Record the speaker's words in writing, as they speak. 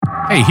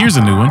Hey, here's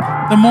a new one.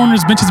 The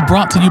Mourner's Bench is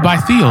brought to you by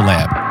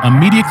Theolab, a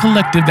media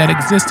collective that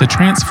exists to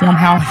transform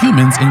how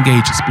humans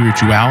engage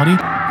spirituality,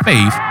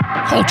 faith,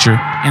 culture,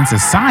 and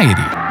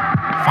society.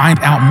 Find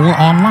out more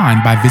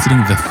online by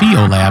visiting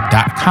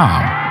thetheolab.com.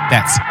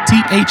 That's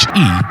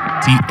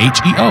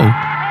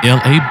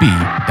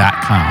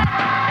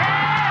TheTheolab.com.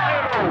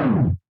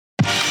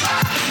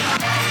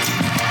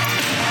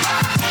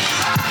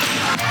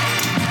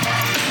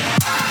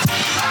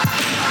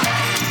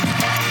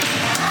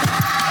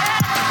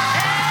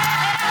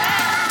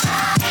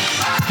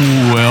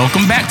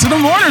 Welcome back to the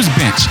Mourner's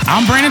Bench.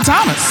 I'm Brandon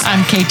Thomas.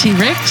 I'm KT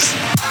Ricks.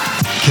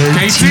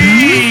 KT.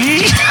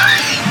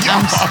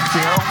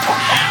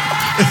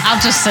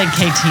 I'll just say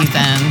KT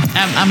then.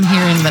 I'm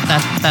hearing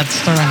that's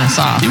throwing us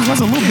off. It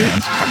was a little bit.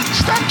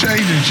 Stop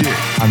changing shit.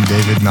 I'm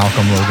David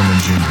Malcolm Logan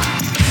Jr.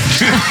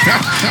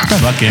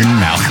 Fucking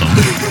Malcolm.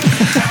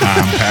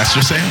 I'm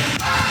Pastor Sam.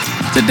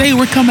 Today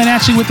we're coming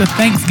at you with a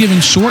Thanksgiving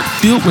short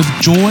filled with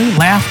joy,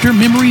 laughter,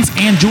 memories,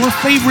 and your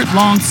favorite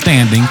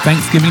long-standing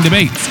Thanksgiving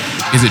debates.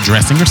 Is it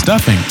dressing or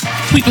stuffing,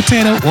 sweet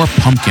potato or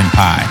pumpkin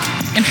pie?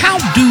 And how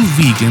do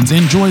vegans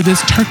enjoy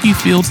this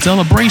turkey-filled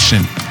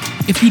celebration?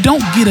 If you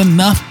don't get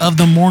enough of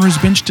the Mourner's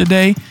Bench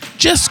today,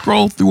 just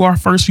scroll through our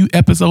first few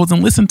episodes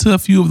and listen to a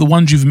few of the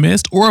ones you've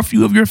missed or a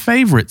few of your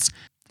favorites.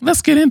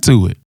 Let's get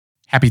into it.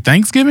 Happy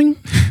Thanksgiving?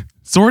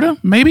 Sorta,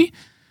 maybe?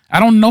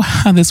 I don't know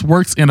how this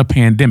works in a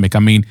pandemic. I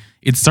mean,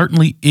 it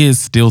certainly is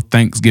still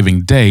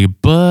Thanksgiving Day,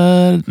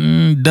 but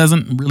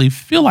doesn't really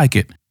feel like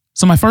it.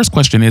 So my first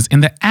question is,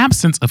 in the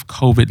absence of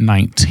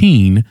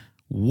COVID-19,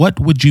 what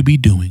would you be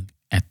doing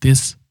at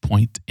this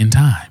point in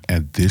time?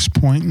 At this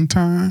point in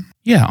time?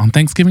 Yeah, on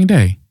Thanksgiving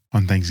Day.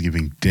 On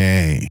Thanksgiving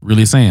Day.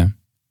 Really, Sam?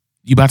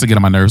 You about to get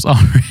on my nerves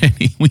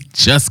already. We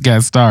just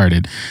got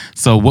started.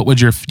 So what would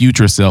your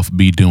future self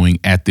be doing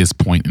at this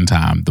point in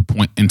time? The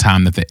point in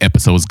time that the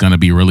episode is going to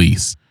be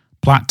released.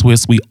 Plot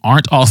twist, we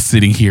aren't all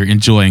sitting here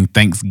enjoying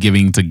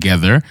Thanksgiving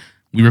together.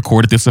 We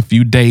recorded this a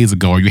few days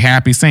ago. Are you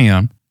happy,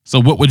 Sam? So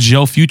what would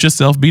your future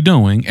self be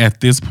doing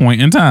at this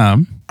point in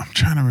time? I'm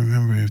trying to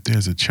remember if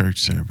there's a church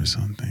service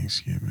on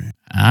Thanksgiving.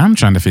 I'm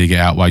trying to figure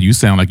out why you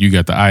sound like you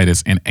got the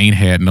itis and ain't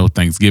had no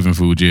Thanksgiving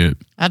food yet.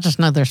 I just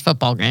know there's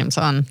football games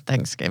on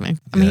Thanksgiving.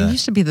 I mean, it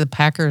used to be the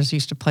Packers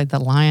used to play the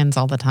Lions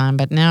all the time,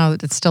 but now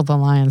it's still the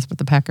Lions, but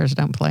the Packers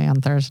don't play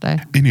on Thursday.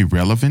 Any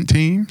relevant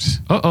teams?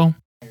 Uh-oh.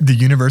 The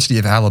University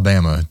of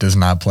Alabama does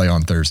not play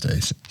on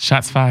Thursdays.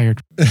 Shots fired.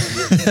 Oh,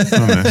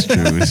 that's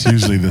true. It's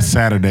usually the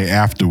Saturday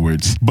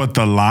afterwards. But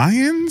the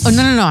Lions? Oh,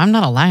 no. I'm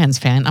not a Lions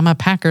fan. I'm a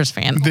Packers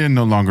fan. They're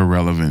no longer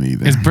relevant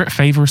either. Is Brett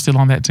Favre still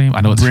on that team? I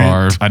know it's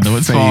Favre.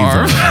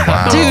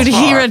 Wow. Dude,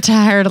 he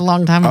retired a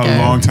long time ago. A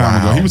long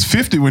time ago. He was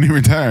 50 when he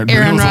retired. But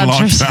Aaron it was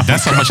Rodgers. A long time.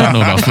 That's how much I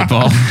know about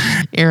football.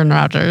 Aaron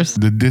Rodgers.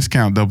 The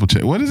discount double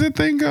check. What does that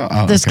thing go?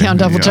 Oh, Discount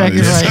double check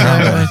is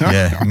right.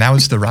 Yeah, now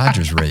it's the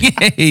Rodgers rate.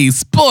 Yay,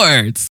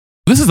 sports.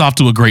 This is off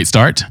to a great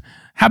start.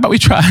 How about we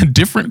try a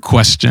different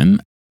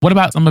question? What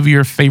about some of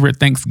your favorite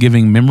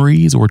Thanksgiving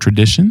memories or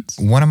traditions?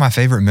 One of my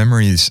favorite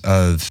memories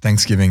of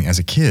Thanksgiving as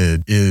a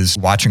kid is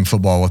watching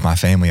football with my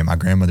family at my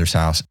grandmother's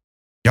house.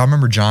 Y'all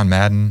remember John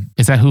Madden?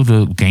 Is that who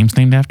the game's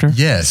named after?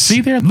 Yes.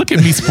 See there? Look at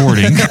me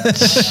sporting.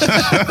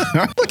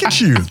 Look at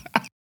you.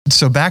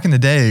 So back in the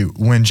day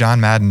when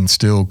John Madden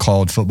still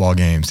called football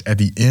games, at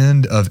the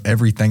end of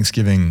every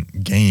Thanksgiving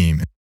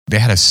game, they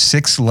had a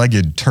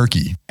 6-legged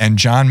turkey, and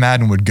John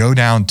Madden would go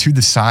down to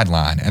the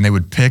sideline and they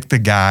would pick the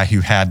guy who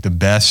had the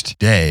best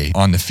day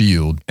on the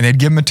field, and they'd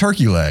give him a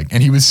turkey leg,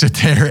 and he would sit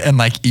there and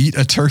eat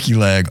a turkey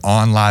leg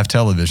on live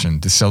television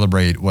to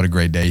celebrate what a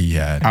great day he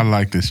had. I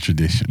like this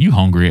tradition. You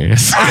hungry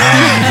ass.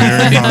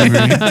 I'm very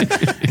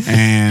hungry,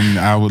 and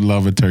I would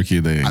love a turkey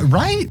leg.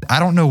 Right?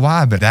 I don't know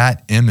why, but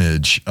that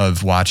image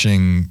of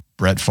watching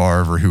Brett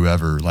Favre or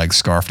whoever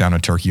scarf down a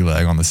turkey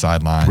leg on the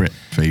sideline. Brett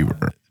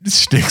Favre.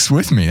 Sticks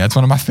with me. That's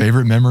one of my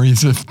favorite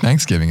memories of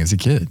Thanksgiving as a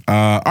kid.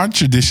 Our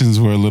traditions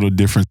were a little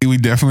different. We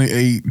definitely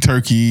ate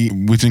turkey,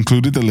 which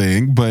included the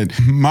leg, but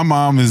my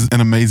mom is an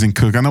amazing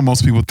cook. I know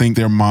most people think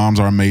their moms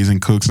are amazing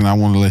cooks, and I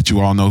want to let you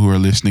all know who are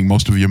listening,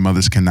 most of your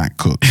mothers cannot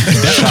cook.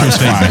 That's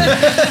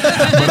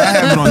but I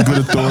have it on good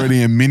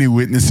authority and many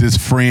witnesses,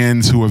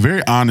 friends who are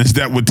very honest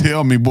that would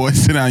tell me, boy,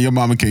 sit down, your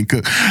mama can't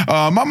cook.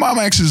 My mom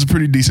actually is a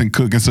pretty decent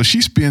cook, and so she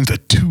spends the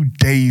 2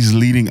 days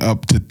leading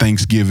up to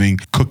Thanksgiving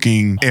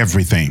cooking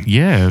everything.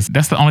 Yes,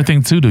 that's the only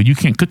thing too, dude. You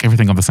can't cook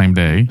everything on the same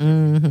day.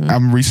 Mm-hmm.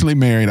 I'm recently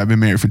married. I've been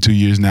married for 2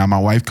 years now. My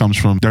wife comes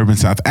from Durban,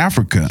 South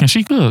Africa. Can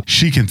she cook?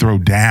 She can throw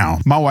down.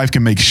 My wife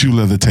can make shoe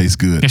leather taste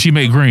good. Can she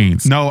make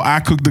greens? No,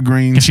 I cook the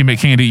greens. Can she make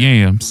candied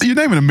yams? You're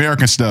naming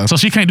American stuff. So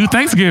she can't do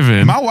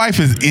Thanksgiving. My wife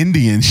is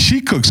Indian. She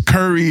cooks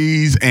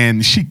curries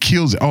and she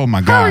kills it. Oh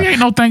my God. Curry ain't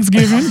no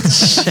Thanksgiving.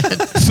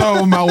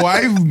 So my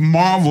wife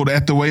marveled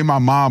at the way my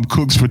mom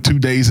cooks for 2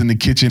 days in the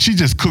kitchen. She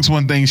just cooks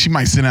one thing. She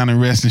might sit down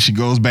and rest, and she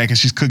goes back and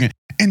she's cooking.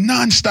 And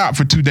nonstop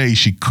for 2 days,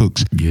 she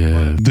cooks.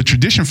 Yeah. The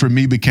tradition for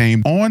me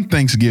became on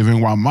Thanksgiving,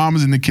 while mom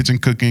is in the kitchen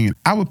cooking,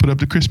 I would put up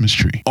the Christmas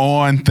tree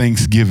on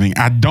Thanksgiving.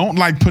 I don't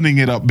like putting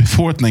it up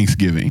before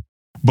Thanksgiving.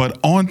 But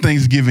on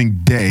Thanksgiving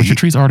Day, But your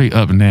tree's already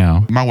up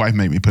now. my wife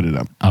made me put it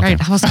up. Okay.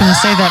 Right. I was going to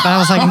say that, but I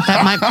was like,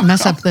 that might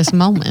mess up this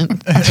moment.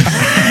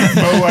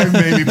 My wife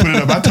made me put it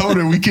up. I told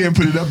her we can't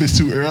put it up. It's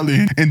too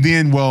early. And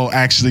then,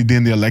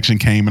 then the election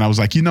came, and I was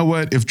like, you know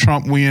what? If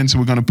Trump wins,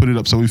 we're going to put it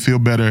up so we feel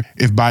better.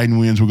 If Biden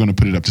wins, we're going to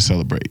put it up to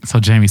celebrate. So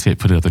Jamie said,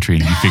 put it up the tree,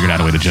 and you figured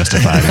out a way to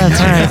justify it. That's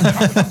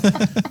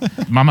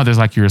right. My mother's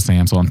like you were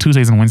saying. So on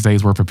Tuesdays and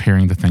Wednesdays, we're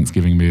preparing the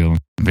Thanksgiving meal,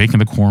 baking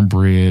the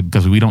cornbread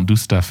because we don't do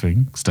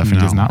stuffing. Stuffing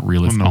is not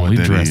real. It's only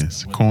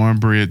dressing.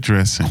 Cornbread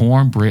dressing.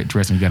 Cornbread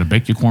dressing. You got to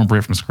bake your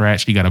cornbread from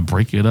scratch. You got to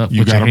break it up.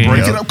 You got to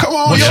break it up. Come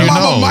on, your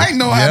mama might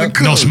know how to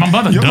cook. No, my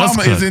mother your does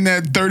mama cook. is in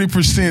that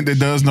 30% that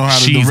does know how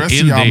to. She's The rest of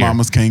in y'all there.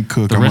 mamas can't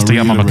cook. The rest of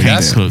y'all mama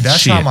can't cook. That's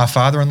shit. how my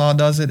father-in-law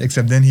does it,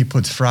 except then he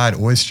puts fried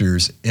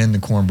oysters in the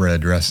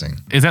cornbread dressing.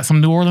 Is that some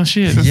New Orleans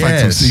shit? It's like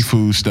some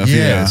seafood stuff.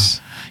 Yes.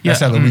 Yeah.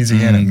 That's how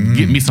Louisiana.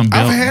 Get me some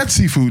bell. I've had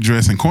seafood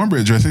dressing,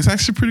 cornbread dressing. It's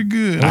actually pretty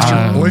good.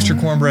 Oyster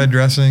cornbread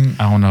dressing.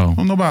 I don't know. I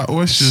don't know about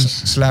oysters.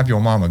 Slap your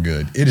mama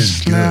good. It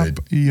is Slap good.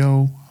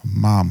 yo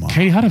mama.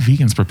 Katie, how do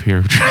vegans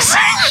prepare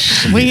dressing?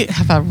 We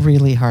have a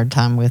really hard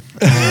time with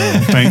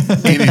Anything.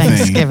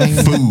 Thanksgiving.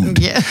 Food.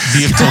 Yeah.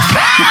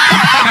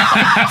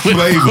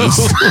 Flavors.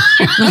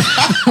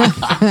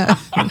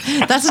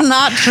 That's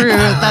not true.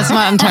 That's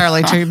not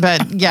entirely true.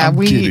 But yeah,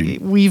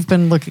 we've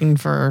been looking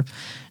for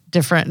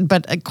different.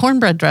 But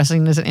cornbread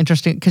dressing is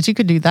interesting because you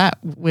could do that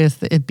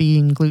with it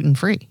being gluten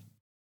free.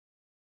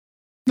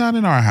 Not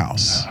in our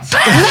house. I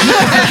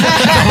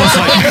was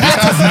like, this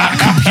does not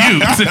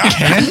compute.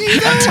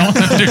 I don't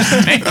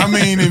understand. I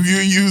mean, if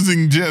you're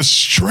using just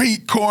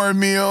straight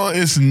cornmeal,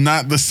 it's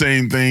not the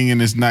same thing,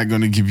 and it's not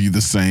going to give you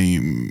the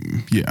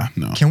same. Yeah,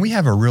 no. Can we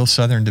have a real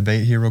Southern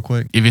debate here real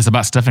quick? If it's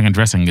about stuffing and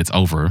dressing, it's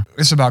over.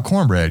 It's about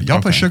cornbread.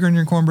 Y'all put sugar in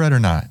your cornbread or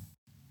not?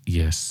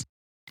 Yes.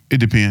 It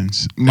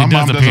depends. My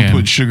mom doesn't depend.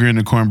 put sugar in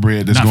the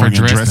cornbread that's Not going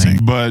for in dressing.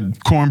 dressing.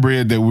 But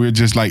cornbread that we're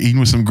just like eating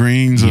with some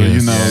greens or,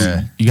 Yes.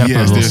 Yeah. You gotta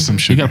put a there's some little,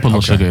 sugar. you gotta put a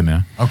little sugar in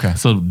there. Okay.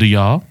 So do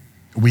y'all?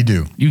 We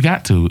do. You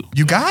got to.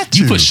 You got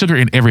to. You put sugar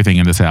in everything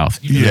in the South.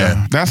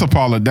 Yeah. That's a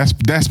Paula. That's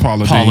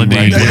Paula Paula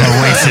Deen Deen right with there.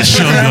 her racist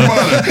sugar.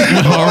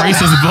 With her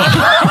racist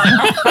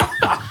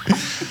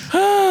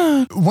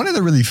butter. One of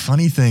the really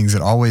funny things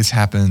that always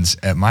happens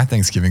at my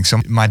Thanksgiving, so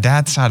my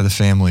dad's side of the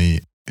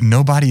family,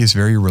 nobody is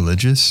very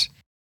religious,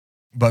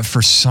 but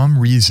for some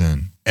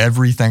reason,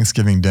 every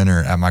Thanksgiving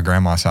dinner at my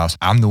grandma's house,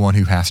 I'm the one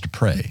who has to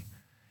pray.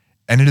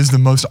 And it is the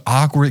most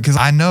awkward because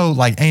I know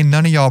ain't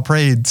none of y'all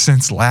prayed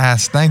since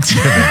last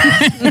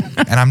Thanksgiving.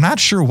 And I'm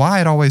not sure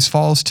why it always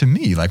falls to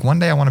me. Like one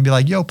day I want to be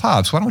like, yo,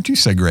 Pops, why don't you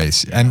say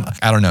grace? And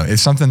I don't know.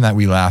 It's something that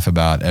we laugh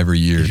about every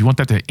year. If you want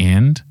that to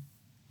end,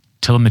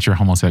 tell them that you're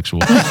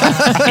homosexual. even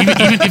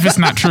if it's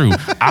not true.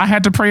 I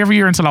had to pray every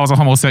year until I was a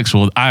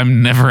homosexual.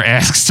 I'm never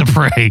asked to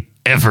pray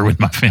ever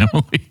with my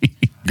family.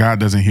 God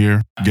doesn't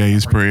hear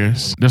gays'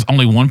 prayers. There's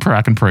only one prayer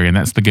I can pray, and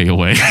that's the gay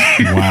away.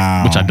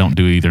 Wow. Which I don't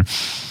do either.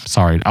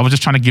 Sorry. I was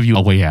just trying to give you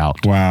a way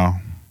out. Wow.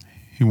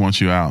 He wants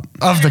you out.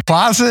 Of the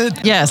closet?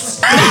 Yes.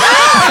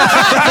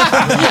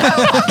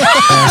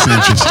 That's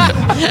interesting.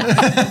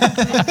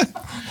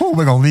 Oh,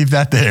 we're going to leave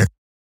that there.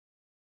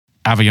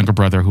 I have a younger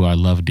brother who I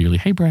love dearly.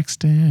 Hey,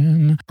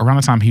 Braxton. Around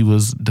the time he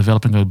was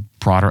developing a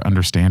broader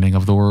understanding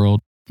of the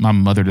world, my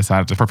mother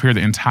decided to prepare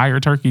the entire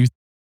turkey.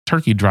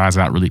 Turkey dries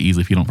out really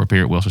easily if you don't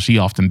prepare it well. So she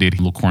often did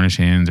little Cornish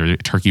hens or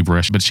turkey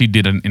breast, but she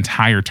did an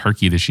entire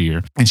turkey this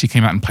year. And she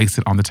came out and placed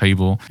it on the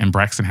table. And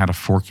Braxton had a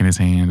fork in his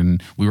hand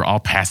and we were all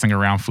passing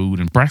around food.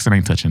 And Braxton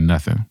ain't touching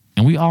nothing.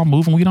 And we all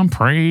move and we done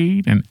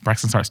prayed. And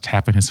Braxton starts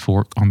tapping his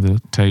fork on the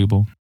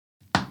table.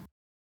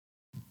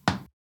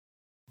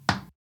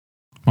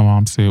 My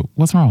mom said,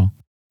 "What's wrong?"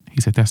 He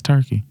said, "That's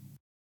turkey."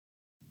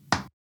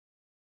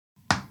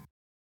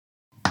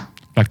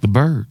 Like the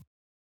bird.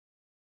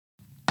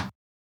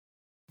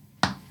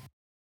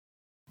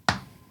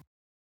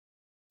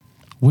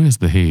 Where's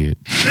the head?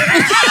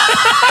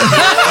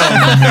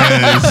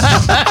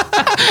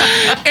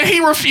 And he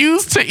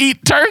refused to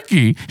eat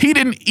turkey. He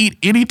didn't eat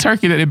any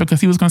turkey that day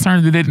because he was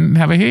concerned that it didn't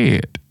have a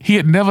head. He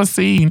had never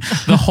seen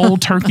the whole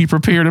turkey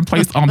prepared and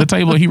placed on the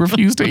table. He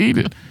refused to eat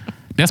it.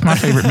 That's my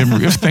favorite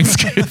memory of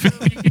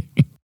Thanksgiving.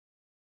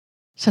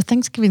 So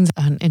Thanksgiving's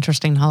an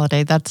interesting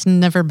holiday. That's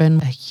never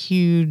been a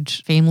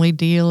huge family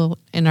deal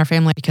in our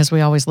family because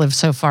we always lived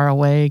so far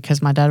away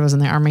because my dad was in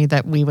the Army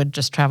that we would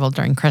just travel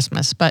during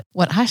Christmas. But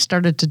what I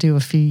started to do a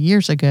few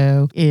years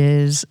ago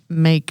is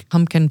make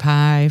pumpkin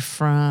pie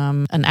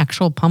from an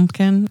actual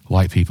pumpkin.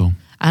 White people.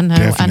 I know.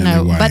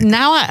 Definitely white. But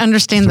now I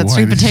understand It's that the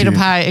sweet whitest potato shit.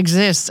 pie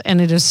exists and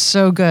it is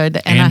so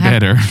good. And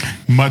better.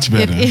 Much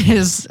better. It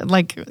is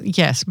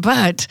yes,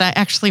 but I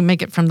actually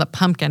make it from the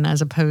pumpkin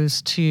as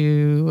opposed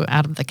to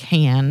out of the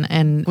can.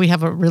 And we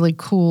have a really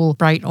cool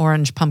bright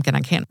orange pumpkin. I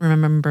can't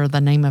remember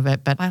the name of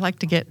it, but I like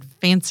to get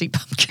fancy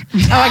pumpkin.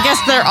 Oh, I guess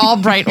they're all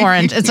bright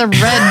orange. It's a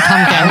red I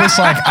pumpkin. was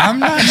like, I'm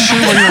not sure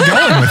where you're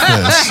going with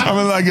this. I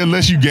mean, like,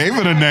 unless you gave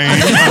it a name,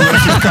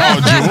 unless it's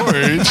called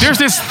George. There's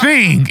this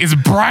thing. It's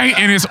bright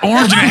and it's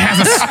orange told you it has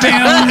a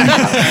stem.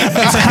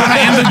 It's kind of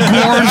in the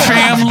gourd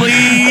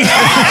family.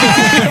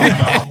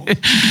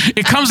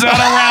 It comes out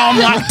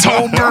around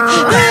October,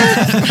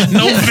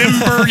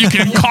 November. You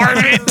can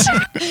carve it.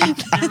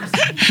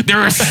 There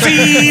are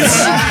seeds.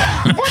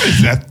 What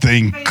is that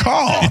thing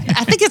called?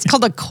 I think it's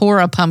called a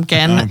Cora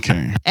pumpkin.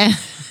 Okay. And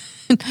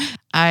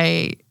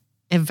I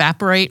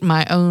evaporate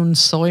my own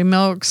soy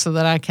milk so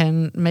that I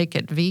can make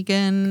it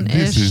vegan-ish.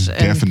 This is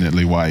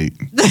definitely white.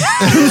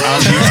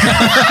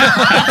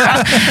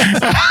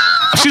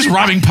 She's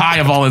robbing pie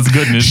of all its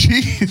goodness.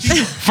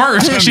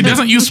 First, she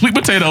doesn't use sweet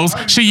potatoes.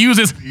 She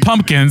uses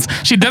pumpkins.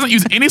 She doesn't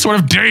use any sort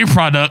of dairy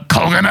product,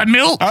 coconut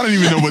milk. I don't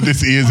even know what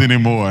this is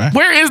anymore.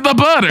 Where is the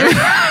butter?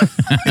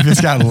 If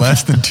it's got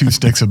less than 2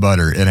 sticks of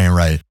butter, it ain't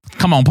right.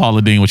 Come on,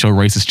 Paula Dean, with your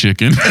racist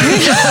chicken.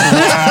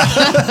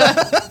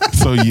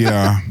 So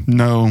yeah,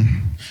 no,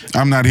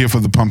 I'm not here for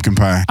the pumpkin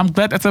pie. I'm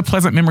glad that's a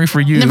pleasant memory for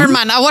you. Never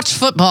mind. I watch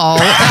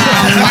football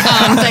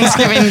on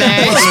Thanksgiving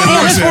Day.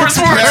 Sports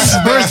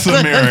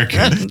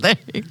American.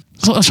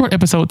 So a short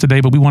episode today,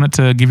 but we wanted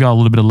to give y'all a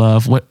little bit of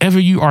love. Whatever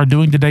you are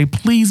doing today,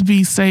 please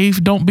be safe.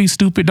 Don't be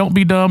stupid. Don't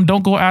be dumb.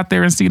 Don't go out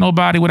there and see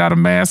nobody without a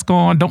mask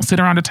on. Don't sit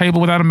around a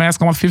table without a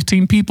mask on with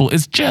 15 people.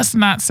 It's just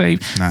not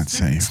safe. Not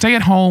safe. Stay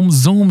at home,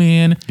 Zoom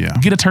in,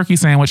 get a turkey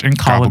sandwich, and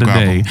call it a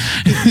day.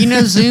 You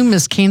know, Zoom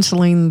is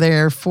canceling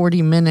their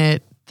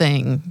 40-minute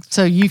thing,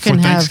 so you can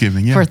For have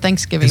Thanksgiving, yeah. for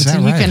Thanksgiving, Is that so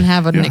you right? can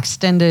have an Yeah.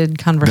 extended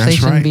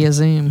conversation right. via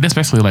Zoom.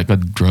 Especially like a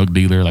drug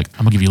dealer. Like,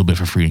 I'm going to give you a little bit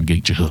for free and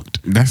get you hooked.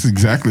 That's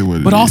exactly what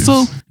it is. But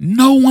also,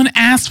 no one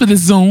asked for this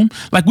Zoom.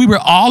 Like, we were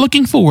all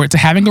looking forward to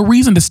having a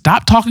reason to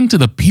stop talking to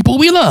the people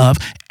we love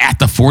at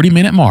the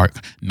 40-minute mark.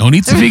 No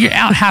need to figure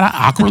out how to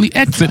awkwardly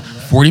exit.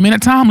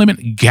 40-minute time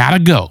limit, gotta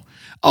go.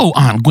 Oh,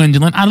 Aunt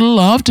Gwendolyn, I'd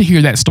love to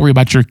hear that story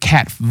about your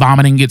cat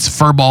vomiting its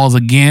fur balls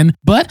again,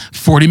 but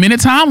 40-minute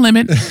time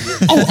limit.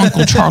 Oh,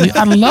 Uncle Charlie,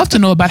 I'd love to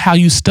know about how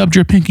you stubbed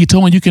your pinky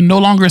toe and you can no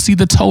longer see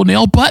the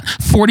toenail, but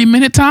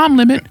 40-minute time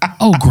limit.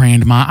 Oh,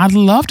 Grandma, I'd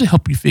love to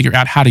help you figure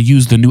out how to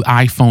use the new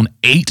iPhone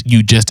 8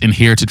 you just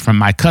inherited from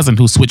my cousin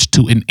who switched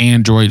to an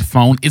Android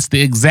phone. It's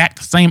the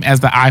exact same as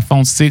the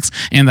iPhone 6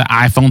 and the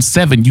iPhone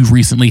 7 you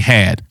recently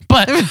had.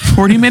 But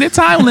 40-minute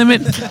time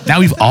limit. Now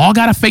we've all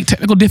got to fake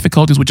technical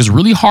difficulties, which is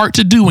really hard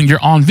to do when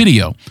you're on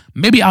video.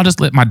 Maybe I'll just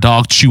let my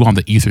dog chew on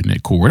the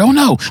Ethernet cord. Oh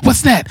no,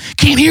 what's that?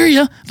 Can't hear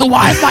you. The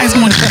Wi-Fi is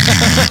going.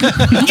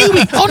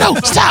 Yumi, oh no,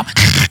 stop.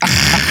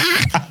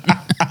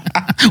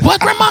 What,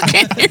 Grandma?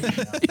 Can't hear you.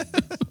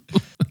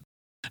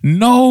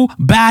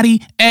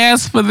 Nobody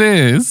asked for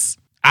this.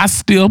 I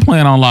still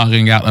plan on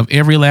logging out of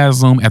every last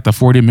Zoom at the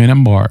 40-minute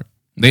mark.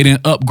 They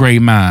didn't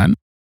upgrade mine.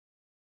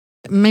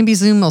 Maybe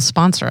Zoom will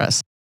sponsor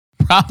us.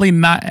 Probably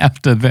not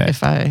after that.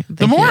 If I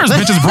The Morris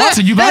bitch is brought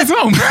to you by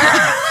Zoom.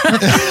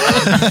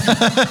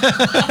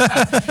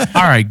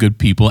 All right, good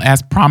people.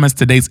 As promised,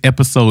 today's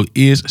episode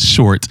is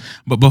short.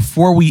 But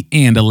before we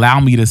end, allow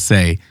me to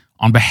say,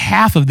 on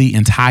behalf of the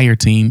entire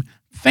team,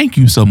 thank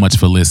you so much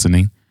for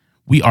listening.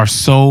 We are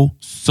so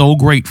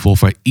grateful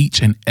for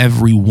each and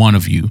every one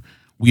of you.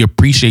 We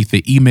appreciate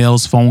the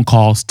emails, phone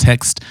calls,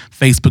 text,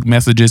 Facebook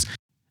messages,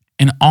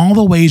 and all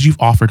the ways you've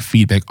offered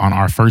feedback on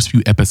our first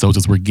few episodes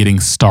as we're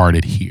getting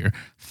started here.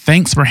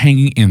 Thanks for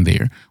hanging in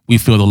there. We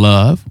feel the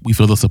love, we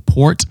feel the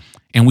support,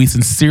 and we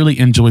sincerely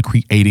enjoy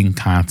creating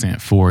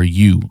content for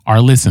you,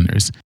 our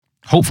listeners.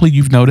 Hopefully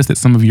you've noticed that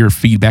some of your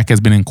feedback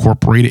has been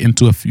incorporated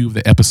into a few of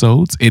the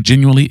episodes. It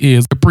genuinely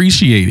is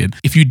appreciated.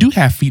 If you do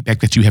have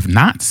feedback that you have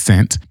not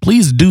sent,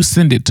 please do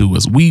send it to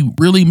us. We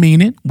really mean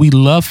it. We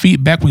love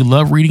feedback. We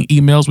love reading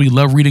emails. We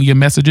love reading your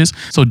messages.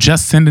 So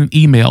just send an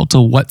email to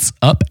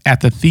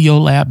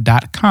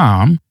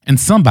whatsup@thetheolab.com and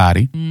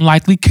somebody,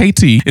 likely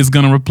KT, is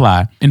going to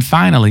reply. And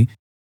finally,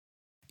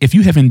 if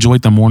you have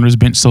enjoyed the Mourner's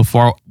Bench so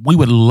far, we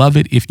would love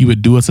it if you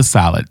would do us a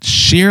solid.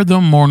 Share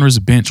the Mourner's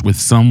Bench with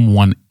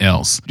someone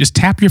else. Just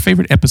tap your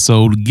favorite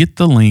episode, get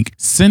the link,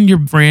 send your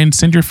friend,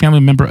 send your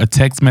family member a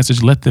text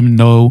message, let them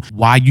know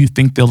why you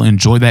think they'll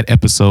enjoy that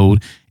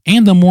episode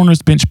and the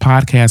Mourner's Bench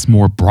podcast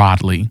more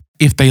broadly.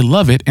 If they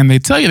love it and they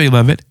tell you they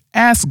love it,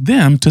 ask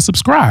them to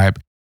subscribe.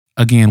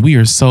 Again, we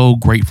are so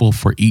grateful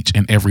for each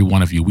and every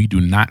one of you. We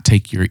do not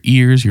take your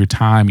ears, your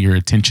time, your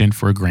attention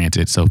for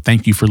granted. So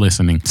thank you for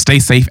listening. Stay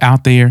safe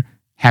out there.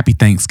 Happy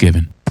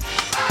Thanksgiving.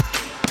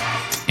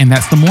 And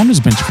that's the Mourner's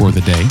Bench for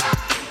the day.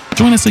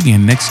 Join us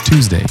again next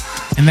Tuesday.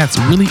 And that's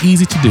really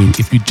easy to do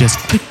if you just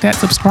click that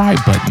subscribe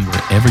button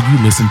wherever you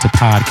listen to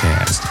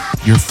podcasts.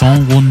 Your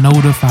phone will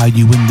notify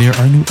you when there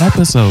are new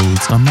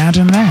episodes.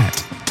 Imagine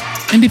that.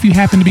 And if you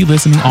happen to be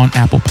listening on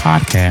Apple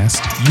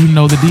Podcasts, you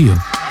know the deal.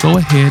 Go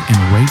ahead and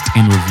rate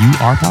and review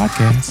our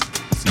podcast.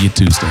 See you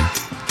Tuesday.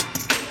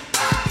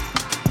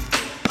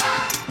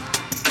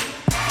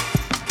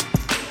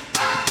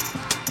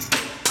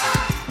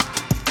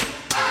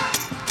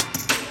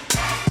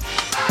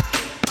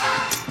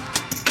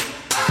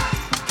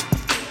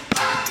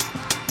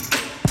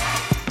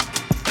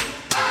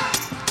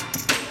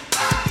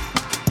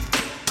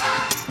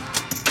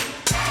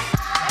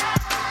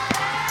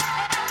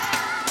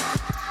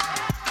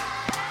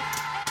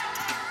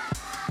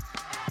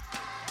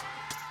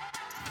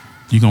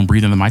 You gonna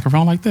breathe in the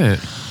microphone like that?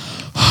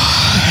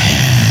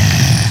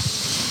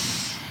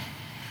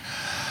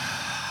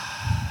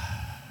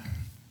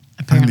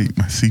 I need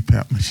my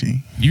CPAP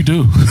machine. You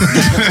do.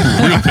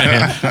 Real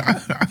bad.